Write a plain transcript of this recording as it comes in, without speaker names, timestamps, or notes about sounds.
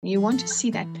You want to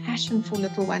see that passion for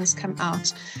little ones come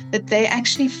out, that they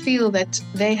actually feel that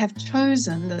they have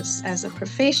chosen this as a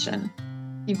profession.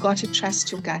 You've got to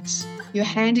trust your gut. You're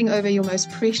handing over your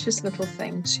most precious little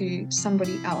thing to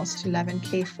somebody else to love and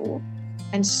care for.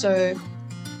 And so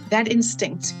that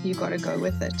instinct, you've got to go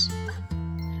with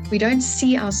it. We don't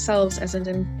see ourselves as an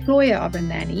employer of a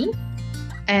nanny,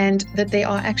 and that there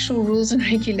are actual rules and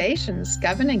regulations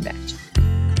governing that.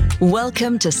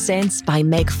 Welcome to Sense by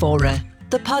Meg Fora,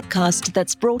 the podcast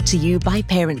that's brought to you by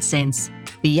Parent Sense,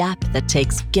 the app that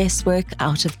takes guesswork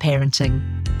out of parenting.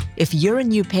 If you're a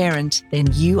new parent, then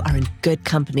you are in good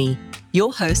company.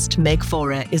 Your host, Meg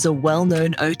Fora, is a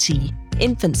well-known OT,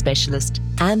 infant specialist,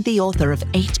 and the author of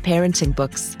 8 parenting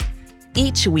books.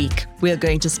 Each week, we're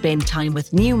going to spend time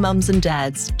with new mums and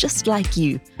dads, just like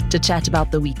you, to chat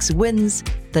about the week's wins,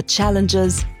 the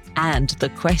challenges, and the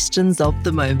questions of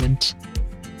the moment.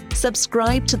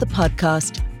 Subscribe to the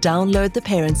podcast, download the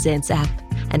Parent Sense app,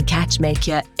 and catch Meg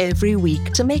here every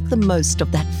week to make the most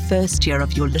of that first year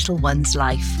of your little one's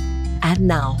life. And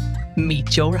now,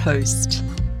 meet your host.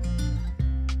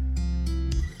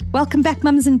 Welcome back,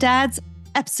 mums and dads.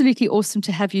 Absolutely awesome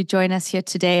to have you join us here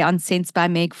today on Sense by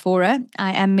Meg Fora.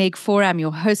 I am Meg Fora. I'm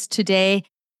your host today.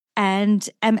 And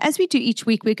as we do each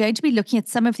week, we're going to be looking at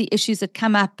some of the issues that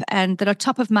come up and that are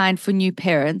top of mind for new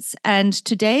parents. And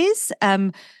today's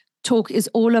talk is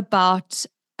all about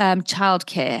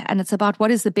childcare, and it's about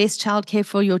what is the best childcare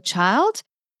for your child.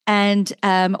 And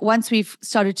once we've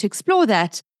started to explore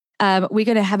that, we're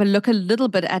going to have a look a little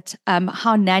bit at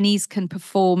how nannies can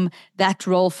perform that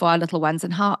role for our little ones,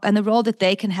 and the role that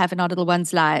they can have in our little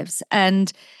ones' lives.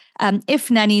 And if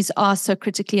nannies are so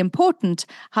critically important,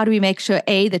 how do we make sure,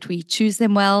 A, that we choose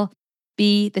them well,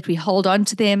 B, that we hold on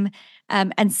to them,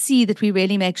 and C, that we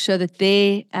really make sure that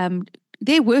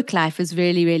their work life is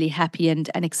really, really happy and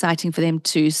exciting for them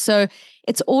too. So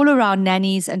it's all around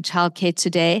nannies and childcare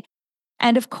today.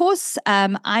 And of course,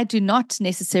 I do not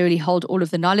necessarily hold all of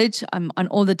the knowledge on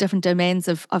all the different domains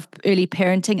of early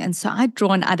parenting. And so I draw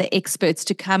on other experts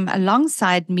to come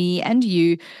alongside me and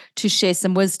you to share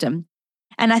some wisdom.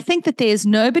 And I think that there's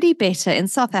nobody better in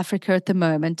South Africa at the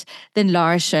moment than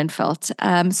Lara Schoenfeld.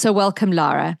 So welcome,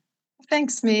 Lara.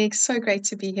 Thanks, Meg. So great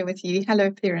to be here with you. Hello,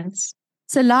 parents.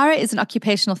 So Lara is an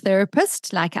occupational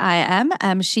therapist like I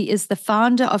am. She is the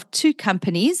founder of 2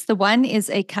 companies. The one is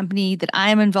a company that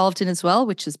I am involved in as well,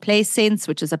 which is Play Sense,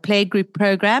 which is a playgroup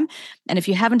program. And if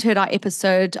you haven't heard our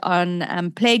episode on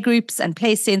playgroups and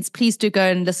Play Sense, please do go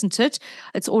and listen to it.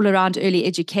 It's all around early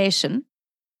education.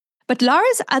 But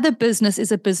Lara's other business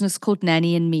is a business called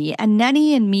Nanny and Me. And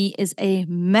Nanny and Me is a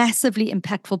massively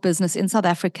impactful business in South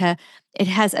Africa. It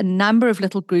has a number of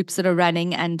little groups that are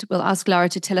running, and we'll ask Lara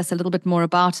to tell us a little bit more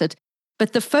about it.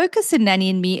 But the focus in Nanny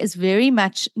and Me is very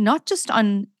much not just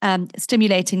on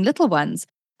stimulating little ones,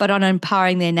 but on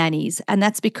empowering their nannies. And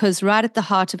that's because right at the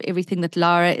heart of everything that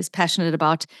Lara is passionate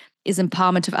about is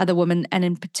empowerment of other women, and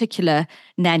in particular,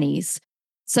 nannies.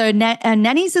 So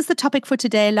nannies is the topic for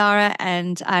today, Lara,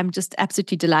 and I'm just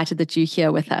absolutely delighted that you're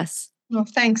here with us. Well,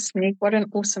 thanks, Meg. What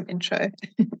an awesome intro.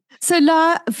 So,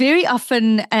 Lara, very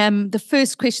often the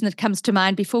first question that comes to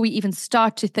mind before we even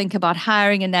start to think about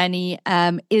hiring a nanny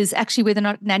is actually whether or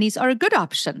not nannies are a good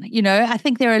option. You know, I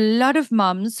think there are a lot of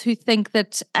mums who think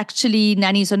that actually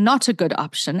nannies are not a good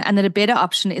option and that a better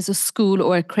option is a school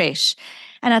or a creche.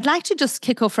 And I'd like to just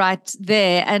kick off right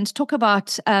there and talk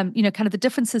about, kind of the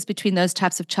differences between those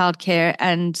types of childcare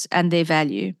and their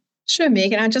value. Sure,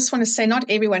 Meg. And I just want to say not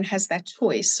everyone has that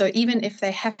choice. So even if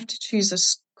they have to choose a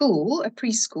school, a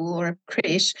preschool or a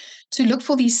creche, to look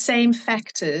for these same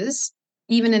factors,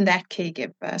 even in that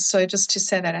caregiver. So just to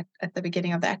say that at the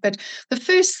beginning of that. But the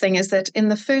first thing is that in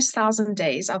the first 1,000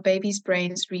 days, our baby's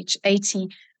brains reach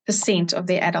 80% of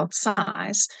their adult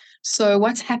size. So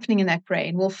what's happening in that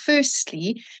brain? Well,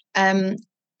 firstly,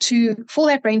 for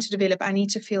that brain to develop, I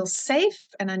need to feel safe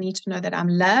and I need to know that I'm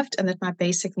loved and that my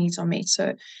basic needs are met.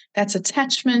 So that's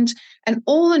attachment. And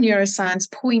all the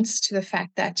neuroscience points to the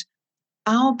fact that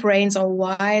our brains are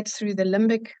wired through the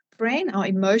limbic brain, our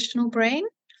emotional brain,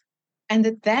 and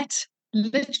that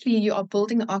literally you are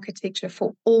building the architecture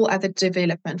for all other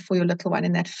development for your little one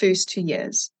in that first 2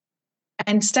 years.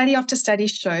 And study after study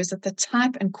shows that the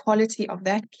type and quality of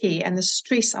that care and the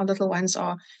stress our little ones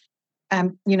are,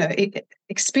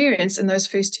 experience in those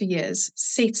first 2 years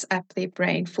sets up their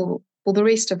brain for the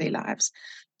rest of their lives.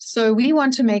 So we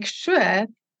want to make sure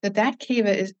that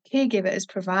caregiver is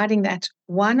providing that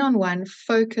one-on-one,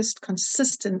 focused,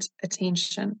 consistent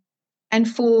attention. And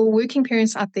for working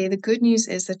parents out there, the good news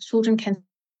is that children can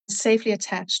safely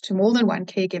attach to more than one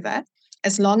caregiver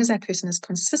as long as that person is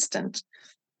consistent.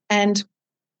 And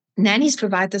nannies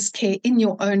provide this care in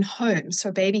your own home.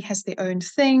 So baby has their own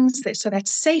things. So that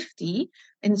safety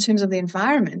in terms of the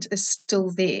environment is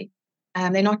still there.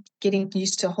 They're not getting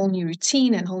used to a whole new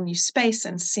routine and whole new space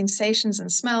and sensations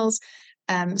and smells.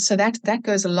 So that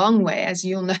goes a long way, as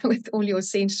you'll know, with all your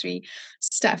sensory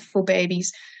stuff for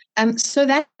babies. So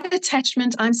that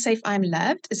attachment, I'm safe, I'm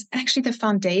loved, is actually the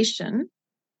foundation,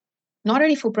 not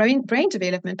only for brain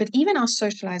development, but even our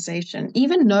socialization,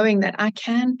 even knowing that I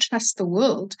can trust the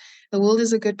world. The world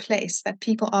is a good place, that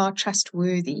people are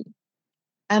trustworthy.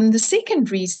 The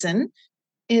second reason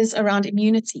is around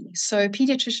immunity. So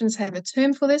pediatricians have a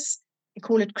term for this. They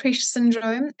call it creche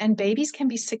syndrome, and babies can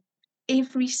be sick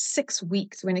every 6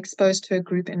 weeks when exposed to a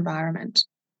group environment.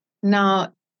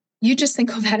 Now, you just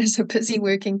think of that as a busy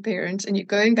working parent, and you're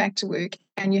going back to work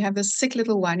and you have this sick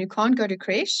little one who can't go to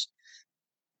creche.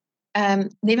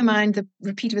 Never mind the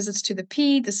repeat visits to the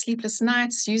ped, the sleepless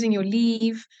nights, using your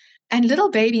leave. And little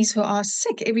babies who are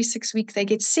sick every 6 weeks, they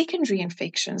get secondary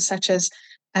infections such as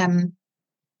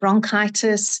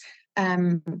bronchitis,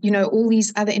 all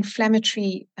these other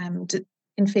inflammatory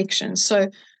infections. So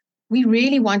we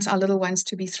really want our little ones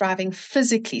to be thriving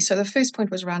physically. So the first point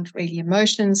was around really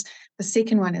emotions. The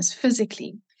second one is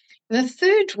physically. The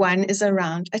third one is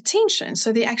around attention.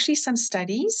 So there are actually some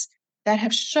studies that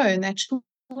have shown that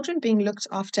children being looked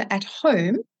after at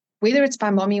home, whether it's by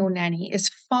mommy or nanny, is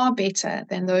far better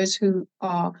than those who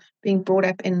are being brought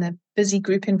up in the busy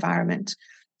group environment.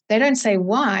 They don't say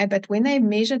why, but when they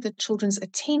measured the children's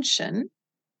attention,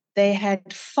 they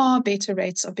had far better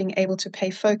rates of being able to pay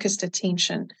focused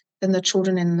attention than the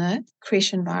children in the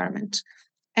creche environment.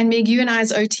 And Meg, you and I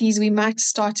as OTs, we might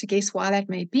start to guess why that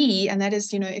may be. And that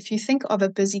is, if you think of a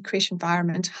busy creche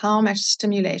environment, how much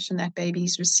stimulation that baby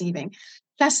is receiving.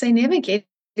 Plus, they never get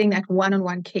that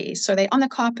one-on-one care. So they're on the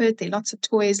carpet, there are lots of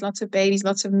toys, lots of babies,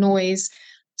 lots of noise,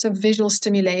 lots of visual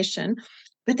stimulation.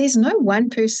 But there's no one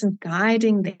person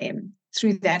guiding them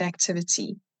through that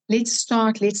activity. Let's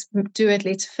start, let's do it,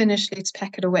 let's finish, let's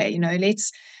pack it away.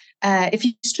 If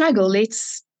you struggle,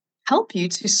 let's help you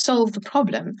to solve the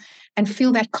problem and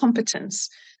feel that competence.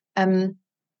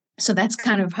 So that's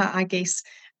kind of how I guess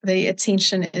the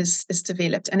attention is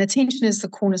developed. And attention is the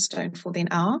cornerstone for then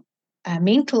our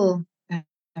mental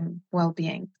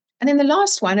well-being. And then the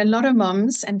last one, a lot of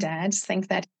moms and dads think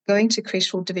that going to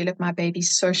creche will develop my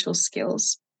baby's social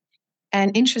skills.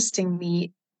 And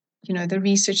interestingly, the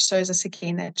research shows us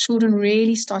again that children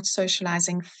really start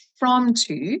socializing from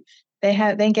 2. They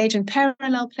engage in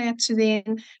parallel play up to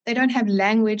then. They don't have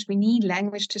language. We need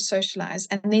language to socialize.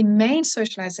 And their main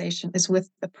socialization is with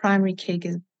the primary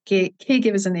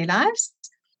caregivers in their lives.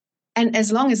 And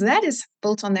as long as that is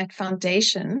built on that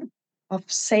foundation of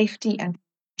safety and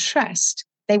trust,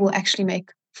 they will actually make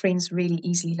friends really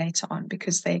easily later on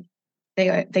because they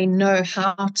know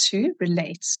how to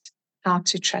relate, how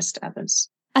to trust others.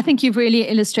 I think you've really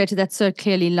illustrated that so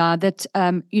clearly, Lara, that,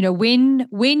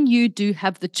 when you do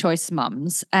have the choice,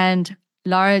 mums, and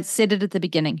Lara said it at the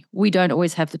beginning, we don't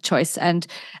always have the choice. And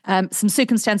some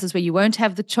circumstances where you won't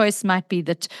have the choice might be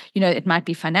that, it might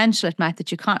be financial. It might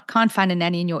that you can't find a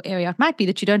nanny in your area. It might be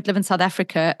that you don't live in South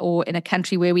Africa or in a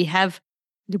country where we have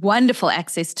wonderful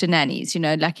access to nannies.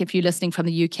 Like if you're listening from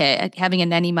the UK, having a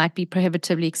nanny might be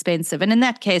prohibitively expensive. And in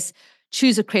that case,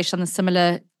 choose a creche on the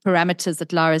similar parameters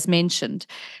that Lara's mentioned.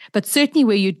 But certainly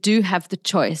where you do have the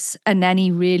choice, a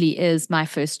nanny really is my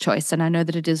first choice. And I know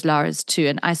that it is Lara's too.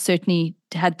 And I certainly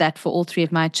had that for all 3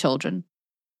 of my children.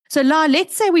 So Lara,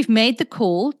 let's say we've made the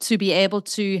call to be able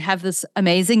to have this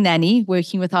amazing nanny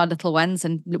working with our little ones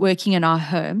and working in our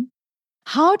home.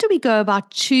 How do we go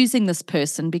about choosing this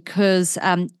person? Because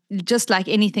just like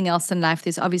anything else in life,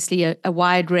 there's obviously a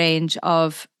wide range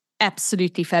of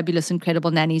absolutely fabulous,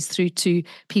 incredible nannies through to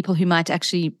people who might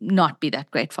actually not be that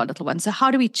great for our little ones. So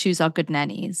how do we choose our good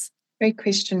nannies? Great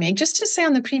question, Meg. Just to say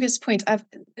on the previous point,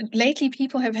 lately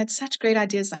people have had such great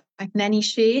ideas like nanny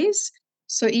shares.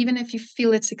 So even if you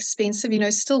feel it's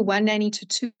expensive, still one nanny to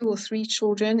 2 or 3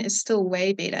 children is still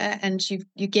way better. And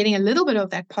you're getting a little bit of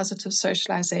that positive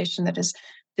socialization that is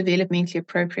developmentally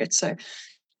appropriate. So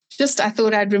I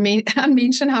thought I'd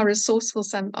mention how resourceful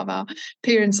some of our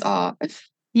parents are.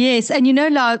 Yes. And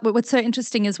Lara, what's so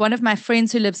interesting is one of my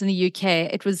friends who lives in the UK,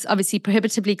 it was obviously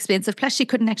prohibitively expensive. Plus, she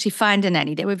couldn't actually find a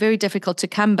nanny. They were very difficult to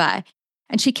come by.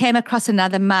 And she came across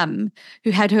another mum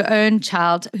who had her own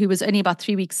child who was only about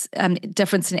 3 weeks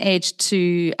difference in age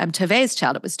to Tove's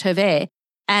child. It was Tove.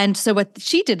 And so what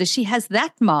she did is she has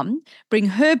that mom bring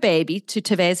her baby to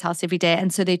Tove's house every day.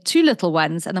 And so they're 2 little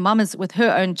ones and the mom is with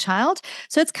her own child.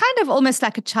 So it's kind of almost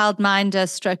like a childminder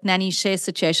stroke nanny share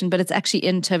situation, but it's actually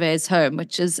in Tove's home,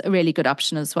 which is a really good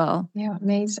option as well. Yeah,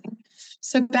 amazing.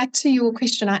 So back to your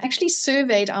question, I actually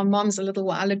surveyed our moms a little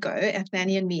while ago at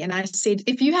Nanny and Me, and I said,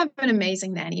 if you have an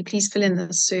amazing nanny, please fill in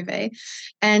the survey.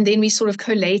 And then we sort of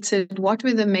collated what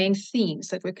were the main themes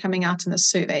that were coming out in the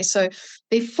survey. So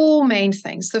there are four main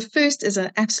things. The first is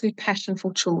an absolute passion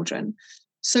for children.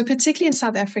 So particularly in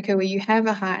South Africa, where you have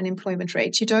a high unemployment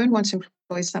rate, you don't want to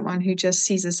employ someone who just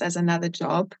sees this as another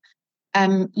job.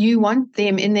 You want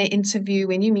them in their interview,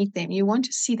 when you meet them, you want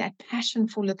to see that passion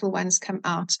for little ones come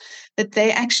out, that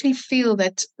they actually feel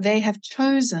that they have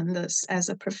chosen this as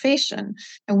a profession.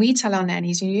 And we tell our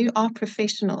nannies, you are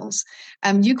professionals.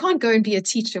 You can't go and be a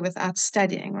teacher without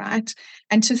studying, right?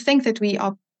 And to think that we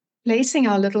are placing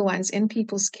our little ones in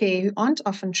people's care who aren't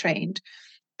often trained.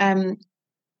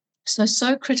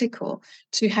 So critical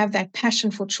to have that passion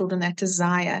for children, that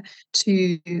desire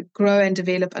to grow and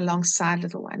develop alongside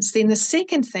little ones. Then the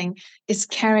second thing is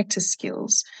character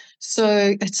skills.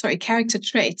 Character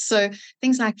traits. So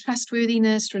things like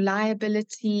trustworthiness,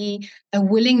 reliability, a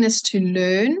willingness to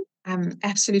learn,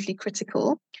 absolutely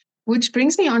critical. Which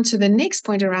brings me on to the next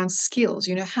point around skills.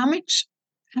 How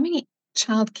many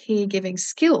child caregiving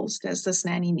skills does this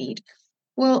nanny need?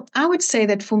 Well, I would say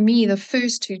that for me, the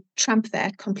first to trump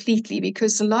that completely,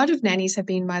 because a lot of nannies have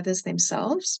been mothers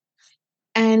themselves.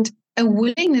 And a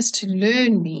willingness to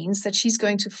learn means that she's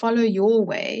going to follow your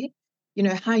way,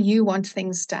 how you want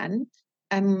things done,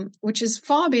 which is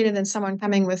far better than someone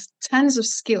coming with tons of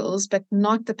skills, but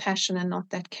not the passion and not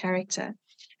that character.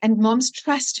 And moms,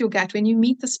 trust your gut. When you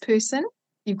meet this person,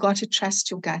 you've got to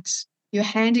trust your gut. You're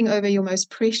handing over your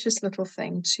most precious little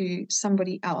thing to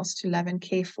somebody else to love and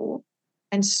care for.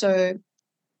 And so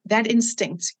that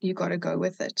instinct, you got to go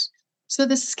with it. So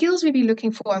the skills we'd be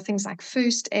looking for are things like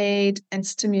first aid and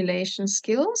stimulation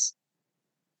skills.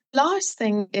 Last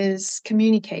thing is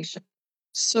communication.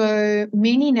 So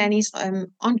many nannies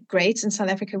aren't great in South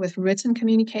Africa with written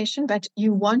communication, but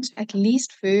you want at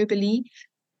least verbally,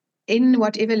 in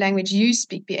whatever language you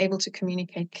speak, be able to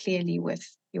communicate clearly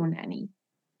with your nanny.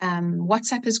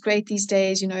 WhatsApp is great these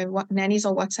days. Nannies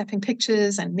are WhatsApping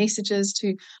pictures and messages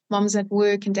to moms at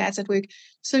work and dads at work.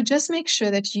 So just make sure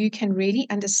that you can really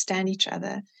understand each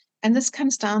other. And this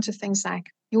comes down to things like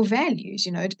your values.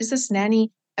 Is this nanny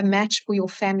a match for your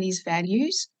family's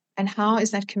values? And how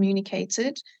is that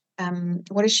communicated?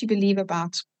 What does she believe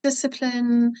about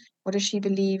discipline? What does she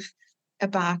believe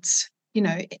about,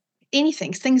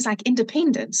 anything, things like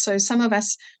independence. So some of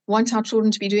us want our children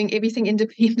to be doing everything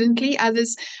independently.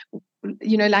 Others,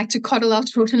 like to coddle our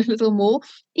children a little more.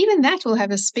 Even that will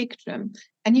have a spectrum.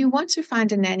 And you want to find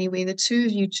a nanny where the two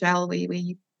of you gel, where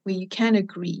you can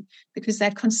agree, because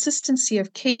that consistency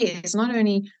of care is not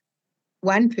only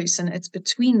one person, it's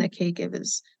between the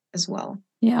caregivers as well.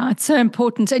 Yeah, it's so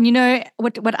important. And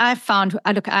what I found,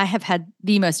 I have had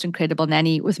the most incredible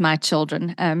nanny with my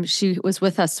children. She was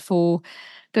with us for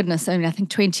goodness, only I think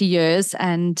 20 years.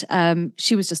 And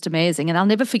she was just amazing. And I'll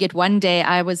never forget one day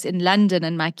I was in London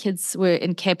and my kids were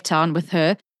in Cape Town with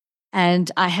her.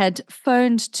 And I had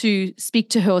phoned to speak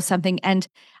to her or something. And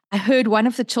I heard one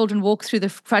of the children walk through the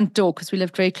front door because we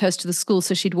lived very close to the school.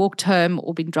 So she'd walked home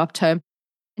or been dropped home.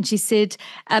 And she said,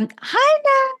 hi,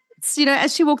 Nance,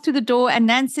 as she walked through the door, and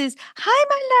Nance says, hi,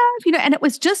 my love, and it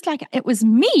was just like, it was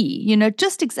me,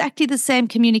 just exactly the same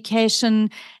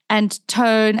communication and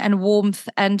tone and warmth.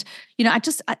 And, in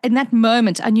that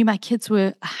moment, I knew my kids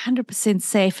were 100%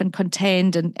 safe and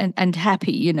contained and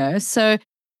happy, So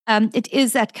it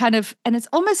is that kind of, and it's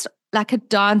almost like a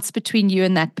dance between you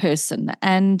and that person.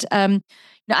 And,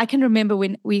 I can remember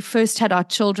when we first had our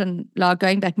children,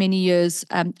 going back many years,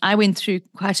 I went through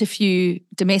quite a few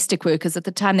domestic workers. At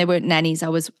the time, they weren't nannies. I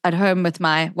was at home with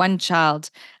my one child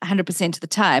 100% of the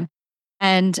time.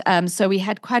 And so we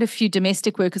had quite a few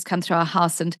domestic workers come through our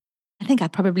house. And I think I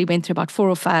probably went through about 4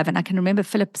 or 5. And I can remember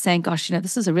Philip saying, gosh,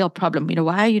 this is a real problem.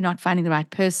 Why are you not finding the right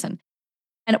person?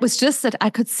 And it was just that I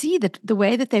could see that the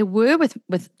way that they were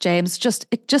with James,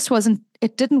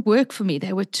 it didn't work for me.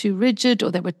 They were too rigid, or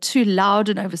they were too loud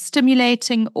and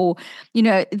overstimulating, or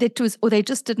they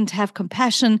just didn't have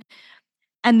compassion.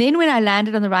 And then when I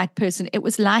landed on the right person, it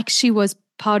was like she was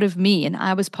part of me and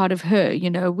I was part of her.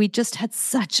 We just had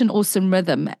such an awesome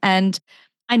rhythm. And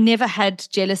I never had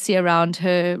jealousy around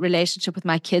her relationship with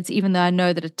my kids, even though I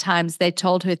know that at times they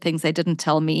told her things they didn't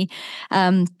tell me.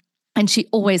 And she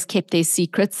always kept their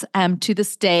secrets. To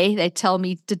this day, they tell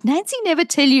me, did Nancy never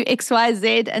tell you X, Y,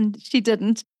 Z? And she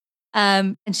didn't.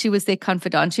 And she was their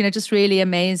confidant, just really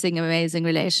amazing, amazing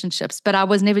relationships. But I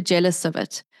was never jealous of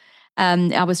it.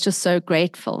 I was just so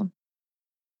grateful.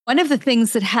 One of the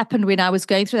things that happened when I was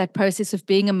going through that process of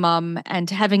being a mum and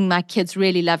having my kids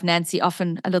really love Nancy,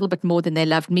 often a little bit more than they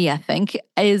loved me, I think,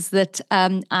 is that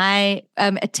I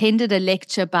attended a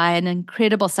lecture by an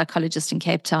incredible psychologist in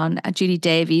Cape Town, Judy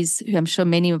Davies, who I'm sure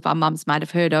many of our mums might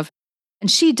have heard of. And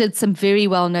she did some very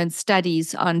well-known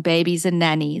studies on babies and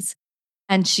nannies.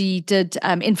 And she did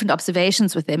infant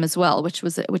observations with them as well, which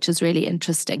is really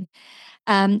interesting.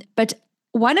 But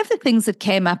one of the things that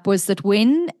came up was that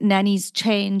when nannies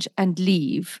change and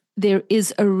leave, there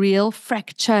is a real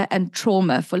fracture and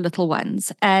trauma for little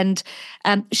ones. And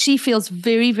she feels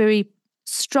very, very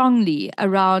strongly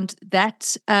around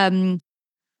that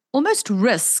almost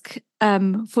risk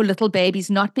for little babies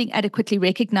not being adequately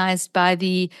recognized by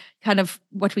the kind of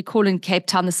what we call in Cape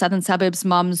Town, the southern suburbs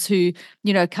moms who,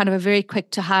 kind of are very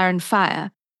quick to hire and fire.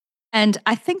 And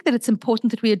I think that it's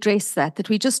important that we address that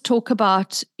we just talk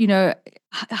about,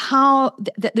 how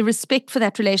the respect for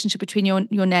that relationship between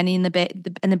your nanny and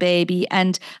the baby,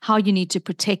 and how you need to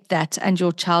protect that and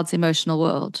your child's emotional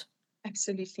world.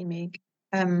 Absolutely, Meg.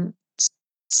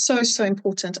 So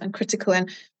important and critical. And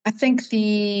I think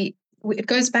it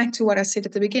goes back to what I said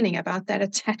at the beginning about that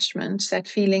attachment, that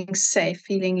feeling safe,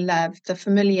 feeling loved, the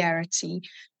familiarity.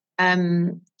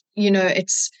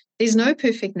 There's no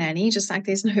perfect nanny, just like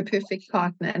there's no perfect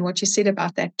partner. And what you said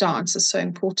about that dance is so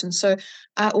important. So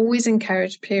I always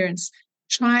encourage parents,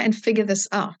 try and figure this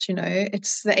out.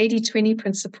 It's the 80-20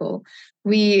 principle.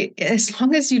 As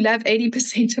long as you love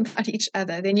 80% about each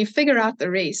other, then you figure out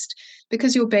the rest,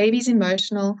 because your baby's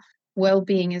emotional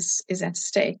well-being is at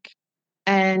stake.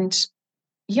 And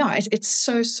yeah, it's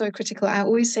so, so critical. I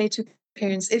always say to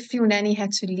parents, if your nanny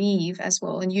had to leave as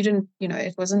well, and you didn't,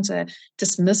 it wasn't a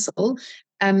dismissal,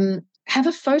 have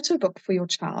a photo book for your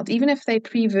child, even if they're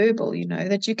pre-verbal,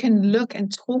 that you can look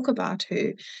and talk about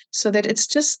her, so that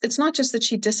it's not just that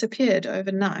she disappeared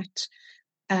overnight.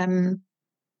 And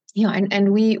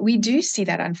we do see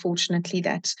that, unfortunately,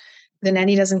 that the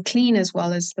nanny doesn't clean as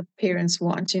well as the parents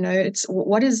want. It's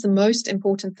what is the most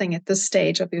important thing at this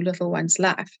stage of your little one's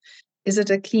life? Is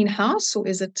it a clean house, or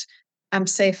is it I'm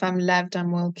safe, I'm loved,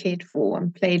 I'm well cared for,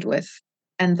 I'm played with,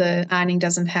 and the ironing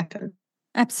doesn't happen?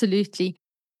 Absolutely.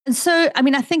 And so,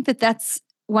 I think that that's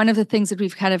one of the things that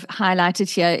we've kind of highlighted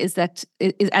here is that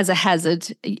as a hazard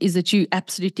is that you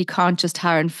absolutely can't just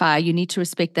hire and fire. You need to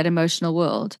respect that emotional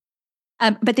world.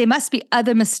 But there must be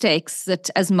other mistakes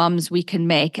that as mums we can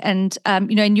make. And,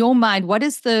 in your mind, what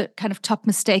is the kind of top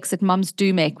mistakes that mums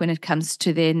do make when it comes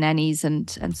to their nannies and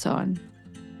so on?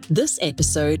 This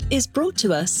episode is brought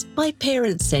to us by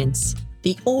Parent Sense,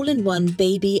 the all-in-one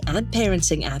baby and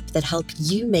parenting app that helps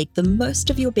you make the most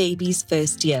of your baby's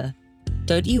first year.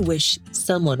 Don't you wish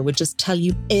someone would just tell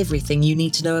you everything you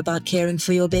need to know about caring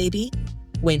for your baby?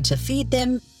 When to feed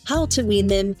them, how to wean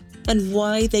them, and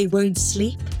why they won't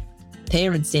sleep?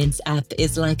 Parent Sense app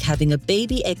is like having a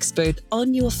baby expert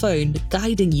on your phone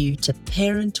guiding you to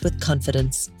parent with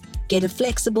confidence. Get a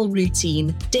flexible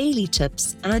routine, daily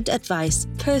tips, and advice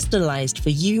personalized for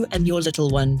you and your little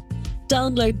one.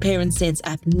 Download Parent Sense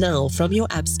app now from your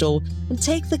app store and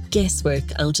take the guesswork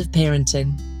out of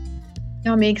parenting.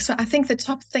 Yeah, Meg. So I think the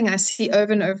top thing I see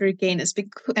over and over again is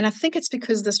and I think it's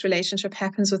because this relationship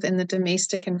happens within the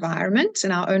domestic environment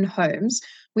in our own homes.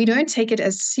 We don't take it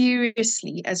as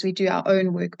seriously as we do our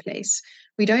own workplace.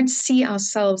 We don't see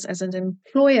ourselves as an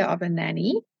employer of a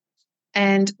nanny,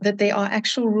 and that there are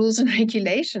actual rules and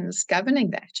regulations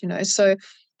governing that. So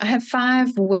I have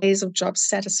 5 ways of job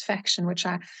satisfaction, which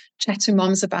I chat to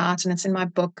moms about, and it's in my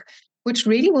book, which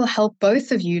really will help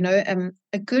both of you.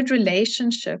 A good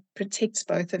relationship protects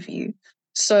both of you.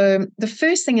 So the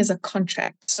first thing is a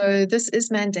contract. So this is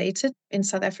mandated in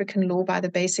South African law by the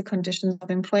Basic Conditions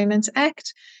of Employment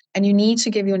Act, and you need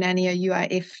to give your nanny a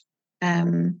UIF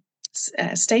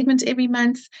statement every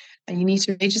month, and you need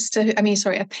to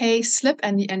a pay slip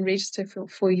and register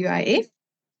for UIF.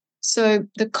 So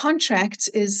the contract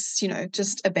is,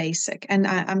 just a basic, and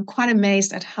I'm quite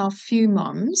amazed at how few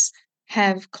moms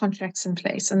have contracts in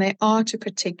place, and they are to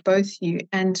protect both you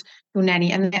and your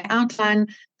nanny, and they outline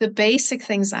the basic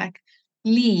things like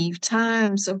leave,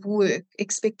 times of work,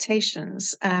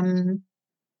 expectations,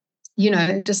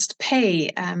 just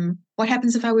pay, what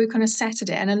happens if I work on a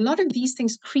Saturday? And a lot of these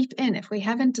things creep in. If we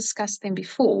haven't discussed them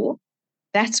before,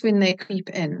 that's when they creep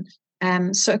in.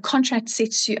 So a contract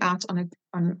sets you out on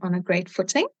a great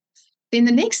footing. Then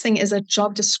the next thing is a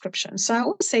job description. So I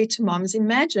always say to moms,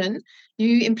 imagine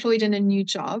you employed in a new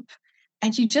job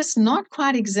and you're just not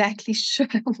quite exactly sure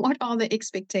what are the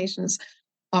expectations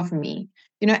of me.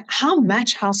 How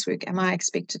much housework am I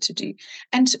expected to do?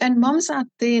 And moms out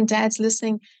there and dads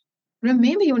listening,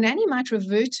 remember, your nanny might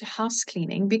revert to house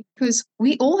cleaning, because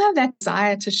we all have that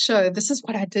desire to show, this is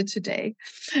what I did today.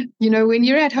 When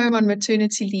you're at home on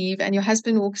maternity leave and your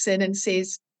husband walks in and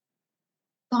says,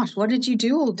 gosh, what did you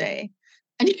do all day?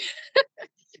 And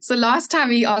it's the last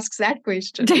time he asks that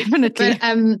question. Definitely.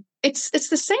 But it's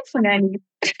the same for nannies.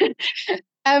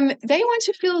 They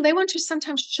want to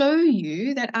sometimes show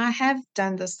you that I have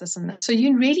done this, and that. So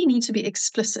you really need to be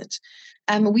explicit.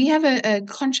 We have a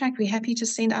contract we're happy to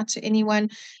send out to anyone.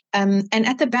 And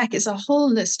at the back is a whole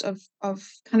list of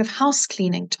kind of house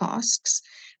cleaning tasks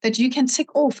that you can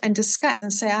tick off and discuss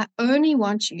and say, I only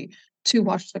want you to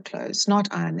wash the clothes, not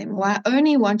iron them. Or I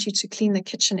only want you to clean the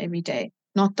kitchen every day,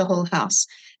 not the whole house.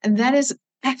 And that is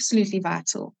absolutely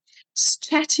vital.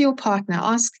 Chat to your partner,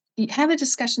 have a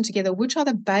discussion together. Which are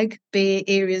the bugbear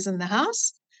areas in the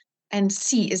house? And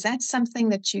see, is that something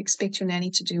that you expect your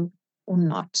nanny to do or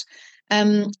not?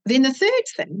 Then the third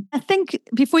thing. I think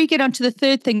before you get on to the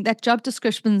third thing, that job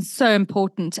description is so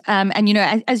important. And,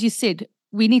 as you said,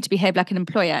 we need to behave like an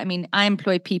employer. I mean, I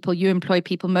employ people, you employ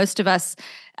people. Most of us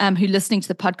who are listening to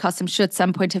the podcast, I'm sure at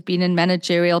some point have been in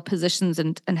managerial positions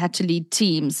and had to lead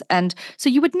teams. And so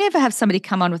you would never have somebody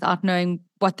come on without knowing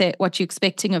what you're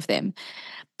expecting of them.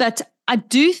 But I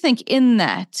do think in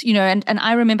that, and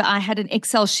I remember I had an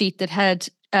Excel sheet that had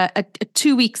a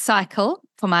 2-week cycle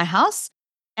for my house.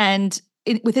 And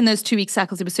within those 2-week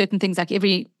cycles, there were certain things like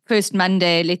every first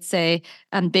Monday, let's say,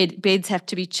 beds have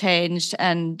to be changed.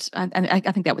 And I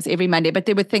think that was every Monday. But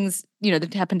there were things,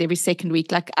 that happened every second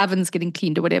week, like ovens getting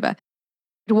cleaned or whatever.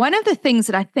 But one of the things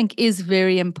that I think is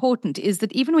very important is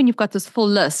that even when you've got this full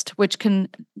list, which can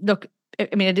look,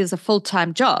 I mean, it is a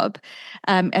full-time job,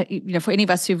 for any of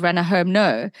us who've run a home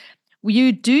know,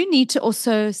 you do need to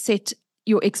also set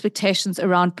your expectations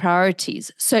around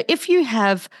priorities. So if you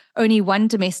have only one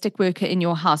domestic worker in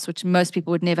your house, which most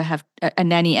people would never have a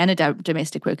nanny and a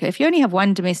domestic worker, if you only have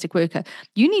one domestic worker,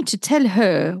 you need to tell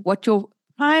her what your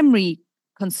primary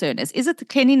concern is. Is it the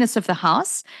cleanliness of the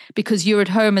house because you're at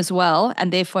home as well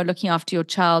and therefore looking after your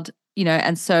child,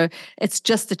 and so it's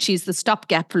just that she's the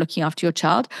stopgap for looking after your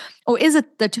child? Or is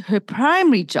it that her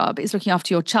primary job is looking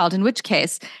after your child, in which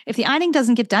case, if the ironing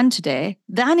doesn't get done today,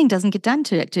 the ironing doesn't get done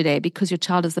today because your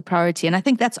child is the priority. And I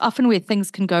think that's often where things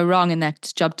can go wrong in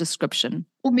that job description.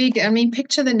 Or Meg,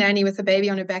 picture the nanny with the baby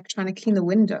on her back trying to clean the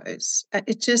windows.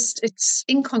 It's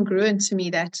incongruent to me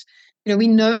that, we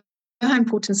know how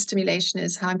important stimulation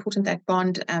is, how important that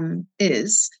bond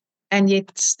is. And yet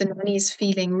the nanny is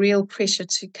feeling real pressure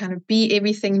to kind of be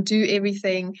everything, do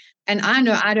everything. And I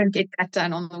know I don't get that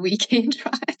done on the weekend,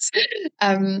 right?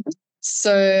 And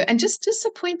just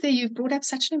a point there, you've brought up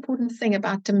such an important thing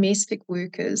about domestic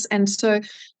workers. And so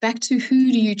back to who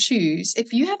do you choose?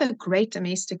 If you have a great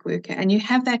domestic worker and you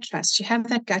have that trust, you have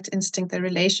that gut instinct, the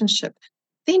relationship,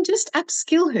 then just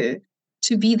upskill her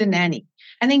to be the nanny.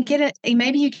 And then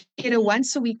maybe you get a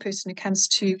once a week person who comes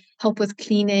to help with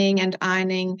cleaning and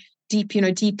ironing, deep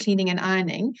cleaning and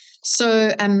ironing.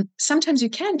 So sometimes you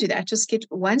can do that. Just get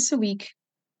once a week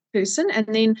person and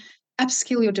then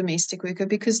upskill your domestic worker,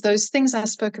 because those things I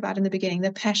spoke about in the beginning,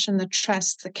 the passion, the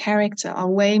trust, the character, are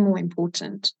way more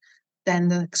important than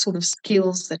the sort of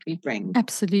skills that we bring.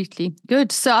 Absolutely.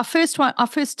 Good. So our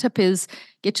first tip is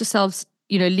get yourselves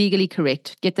legally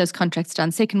correct. Get those contracts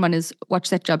done. Second one is watch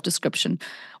that job description.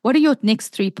 What are your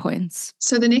next 3 points?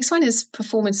 So the next one is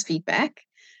performance feedback.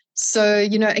 So,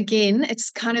 again,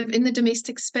 it's kind of in the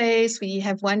domestic space. We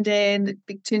have one day and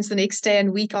it turns the next day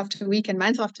and week after week and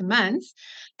month after month.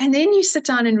 And then you sit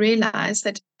down and realize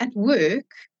that at work,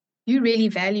 you really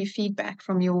value feedback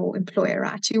from your employer,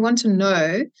 right? You want to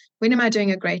know, when am I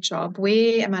doing a great job?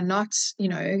 Where am I not,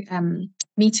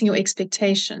 meeting your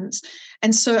expectations?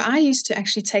 And so I used to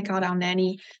actually take out our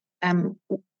nanny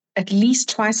at least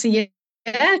twice a year,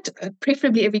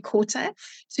 preferably every quarter,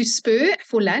 to Spur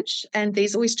for lunch. And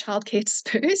there's always childcare to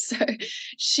Spur. So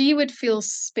she would feel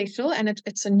special, and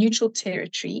it's a neutral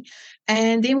territory.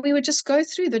 And then we would just go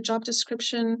through the job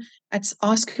description. I'd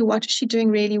ask her, what is she doing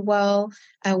really well?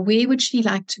 Where would she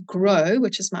like to grow,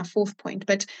 which is my fourth point.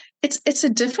 But it's a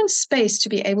different space to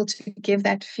be able to give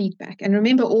that feedback. And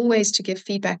remember always to give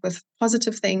feedback with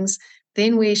positive things,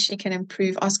 then where she can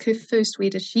improve. Ask her first,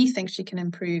 where does she think she can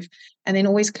improve? And then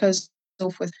always close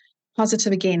off with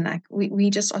positive again. Like, we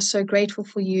just are so grateful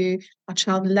for you. Our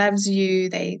child loves you.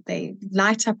 They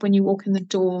light up when you walk in the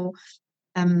door.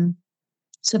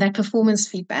 So that performance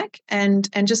feedback, and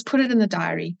just put it in the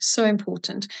diary. So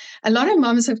important. A lot of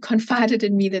moms have confided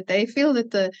in me that they feel that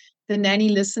the the nanny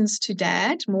listens to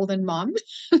dad more than mom.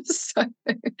 So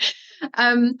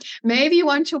maybe you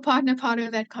want your partner part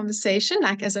of that conversation,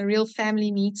 like as a real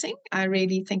family meeting. I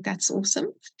really think that's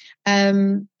awesome.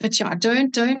 But yeah,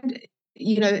 don't,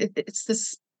 it's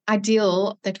this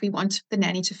ideal that we want the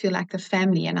nanny to feel like the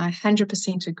family, and I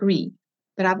 100% agree.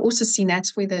 But I've also seen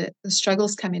that's where the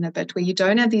struggles come in a bit, where you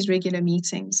don't have these regular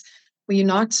meetings, where you're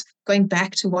not going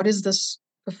back to what is this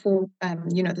before,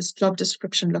 this job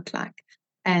description look like,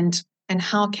 and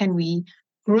how can we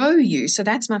grow you? So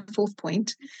that's my fourth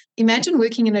point. Imagine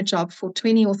working in a job for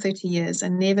 20 or 30 years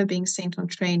and never being sent on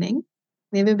training,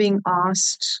 never being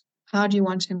asked, how do you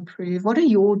want to improve? What are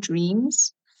your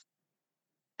dreams?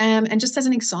 And just as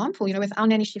an example, with our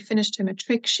nanny, she finished her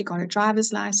matric, she got a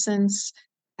driver's license.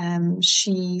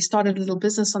 She started a little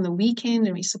business on the weekend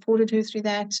and we supported her through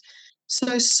that.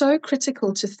 So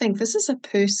critical to think this is a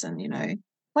person,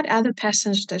 what other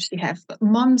passions does she have?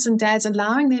 Moms and dads,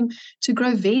 allowing them to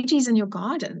grow veggies in your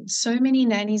garden. So many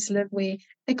nannies live where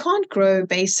they can't grow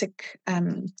basic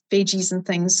veggies and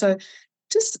things. So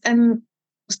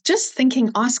just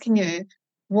thinking, asking her,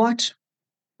 what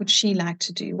would she like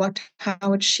to do? How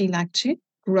would she like to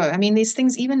grow? I mean, there's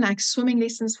things even like swimming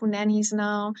lessons for nannies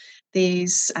now.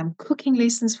 There's cooking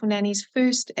lessons for nannies,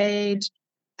 first aid.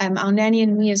 Our Nanny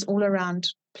and Me is all around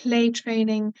play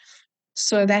training.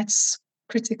 So that's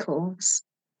critical.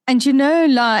 And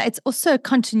La, it's also a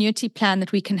continuity plan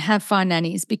that we can have for our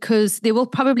nannies, because there will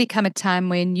probably come a time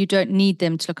when you don't need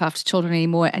them to look after children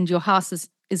anymore and your house is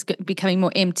becoming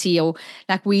more empty, or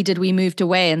like we did, we moved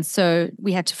away. And so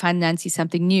we had to find Nancy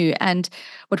something new. And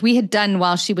what we had done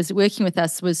while she was working with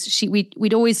us was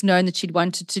we'd always known that she'd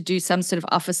wanted to do some sort of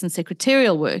office and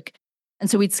secretarial work. And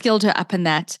so we'd skilled her up in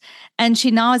that. And she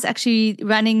now is actually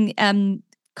running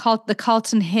the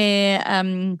Carlton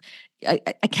Hair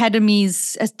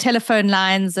academies, telephone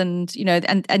lines, and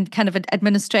and kind of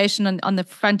administration on the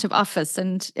front of office.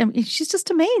 And she's just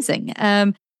amazing.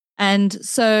 And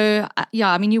so,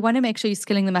 I mean, you want to make sure you're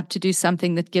skilling them up to do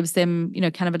something that gives them,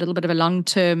 kind of a little bit of a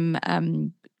long-term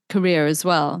career as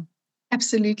well.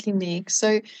 Absolutely, Meg.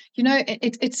 So,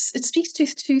 it speaks to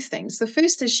two things. The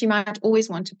first is she might always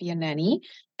want to be a nanny.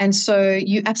 And so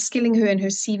you upskilling her and her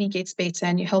CV gets better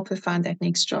and you help her find that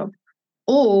next job.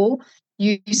 Or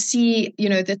you see,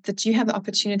 that you have the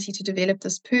opportunity to develop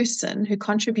this person who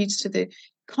contributes to the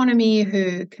economy,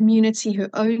 her community,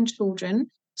 her own children.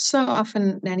 So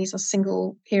often nannies are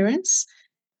single parents.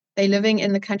 They're living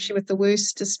in the country with the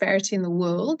worst disparity in the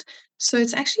world. So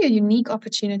it's actually a unique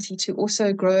opportunity to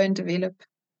also grow and develop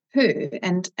her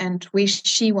and where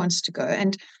she wants to go.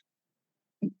 And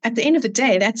at the end of the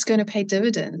day, that's going to pay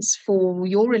dividends for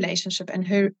your relationship and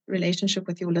her relationship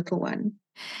with your little one.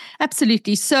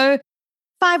 Absolutely. So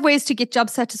 5 ways to get job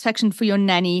satisfaction for your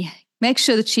nanny. Make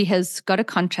sure that she has got a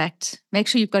contract. Make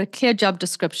sure you've got a clear job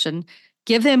description.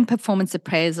 Give them performance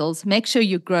appraisals. Make sure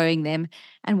you're growing them.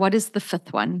 And what is the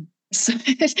 5th one? So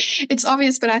it's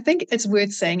obvious, but I think it's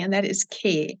worth saying, and that is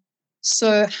care.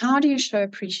 So how do you show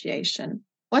appreciation?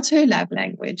 What's her love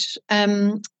language?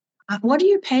 What do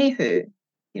you pay her?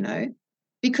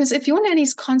 Because if your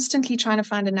nanny's constantly trying to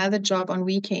find another job on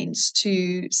weekends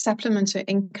to supplement her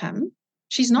income,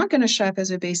 she's not going to show up as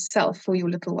her best self for your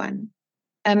little one.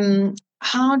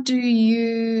 How do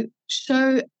you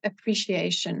show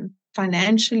appreciation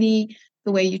financially,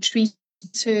 the way you treat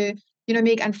her?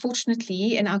 Meg,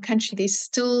 unfortunately, in our country, there's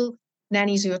still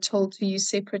nannies who are told to use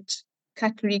separate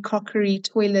cutlery, crockery,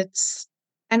 toilets.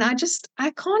 And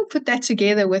I can't put that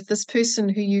together with this person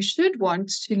who you should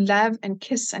want to love and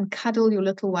kiss and cuddle your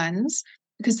little ones,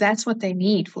 because that's what they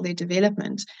need for their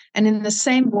development. And in the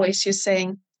same voice, you're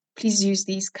saying, please use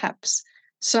these cups.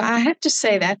 So I have to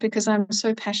say that because I'm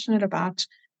so passionate about,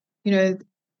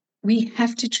 we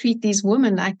have to treat these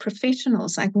women like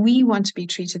professionals, like we want to be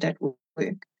treated at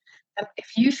work.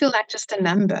 If you feel like just a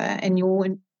number in your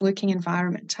working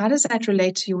environment, how does that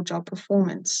relate to your job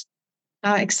performance?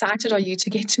 How excited are you to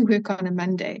get to work on a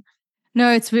Monday?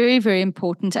 No, it's very, very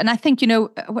important. And I think,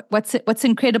 what's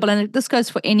incredible, and this goes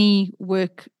for any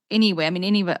work anywhere, I mean,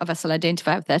 any of us will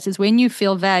identify with that, is when you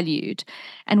feel valued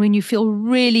and when you feel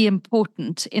really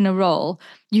important in a role,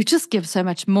 you just give so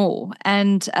much more.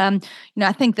 And,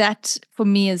 I think that for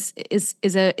me is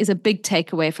a big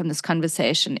takeaway from this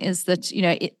conversation, is that,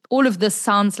 all of this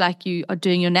sounds like you are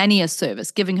doing your nanny a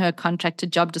service, giving her a contract, a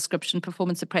job description,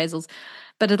 performance appraisals,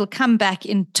 but it'll come back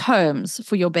in terms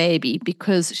for your baby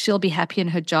because she'll be happy in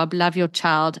her job, love your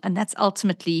child. And that's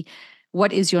ultimately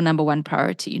what is your number one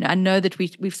priority. I know that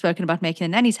we've spoken about making the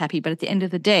nannies happy, but at the end of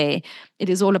the day, it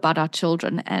is all about our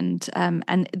children. And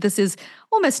this is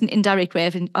almost an indirect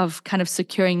way of kind of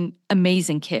securing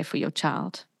amazing care for your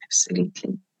child.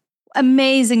 Absolutely.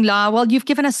 Amazing, Lara. Well, you've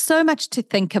given us so much to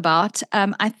think about.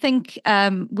 I think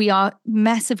we are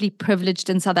massively privileged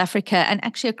in South Africa and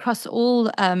actually across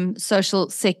all social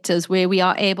sectors where we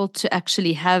are able to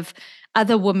actually have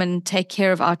other women take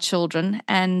care of our children.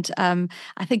 And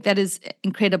I think that is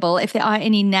incredible. If there are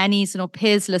any nannies and au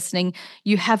pairs listening,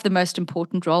 you have the most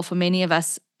important role for many of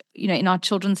us, in our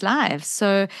children's lives.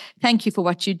 So thank you for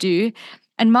what you do.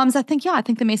 And moms, I think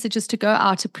the message is to go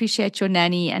out, appreciate your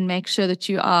nanny, and make sure that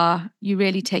you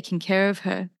really taking care of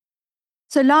her.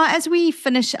 So, Lara, as we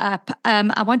finish up,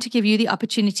 I want to give you the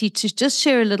opportunity to just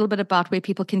share a little bit about where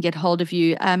people can get hold of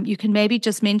you. You can maybe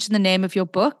just mention the name of your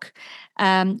book,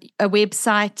 a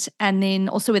website, and then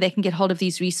also where they can get hold of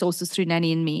these resources through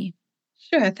Nanny and Me.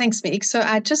 Sure, thanks, Meg. So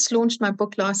I just launched my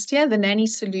book last year, The Nanny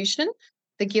Solution,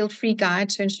 the guilt-free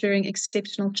guide to ensuring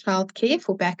exceptional childcare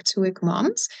for back-to-work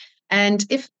moms. And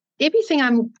if everything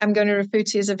I'm going to refer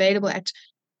to is available at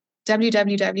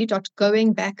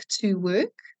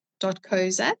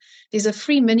www.goingbacktowork.coza. There's a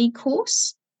free mini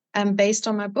course based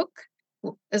on my book,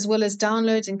 as well as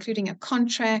downloads, including a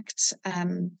contract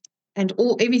and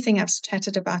everything I've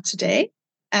chatted about today.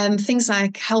 Things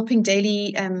like helping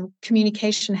daily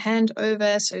communication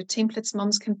handover, so templates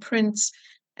moms can print.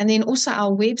 And then also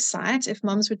our website, if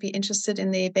moms would be interested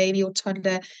in their baby or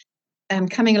toddler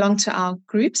coming along to our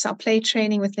groups, our play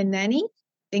training with the nanny,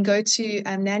 then go to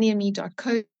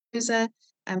nannyandme.coza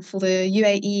for the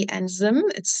UAE and Zim,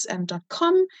 it's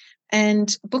 .com,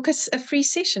 and book us a free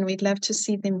session. We'd love to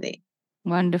see them there.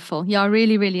 Wonderful. Yeah,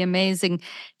 really, really amazing.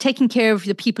 Taking care of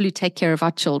the people who take care of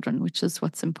our children, which is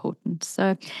what's important.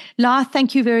 So, Lara,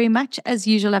 thank you very much. As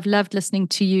usual, I've loved listening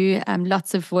to you.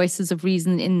 Lots of voices of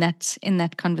reason in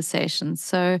that conversation.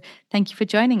 So thank you for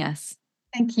joining us.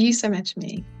 Thank you so much,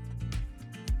 Meg.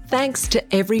 Thanks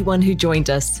to everyone who joined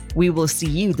us. We will see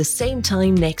you the same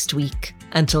time next week.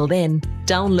 Until then,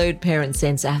 download Parent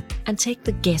Sense app and take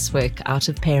the guesswork out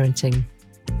of parenting.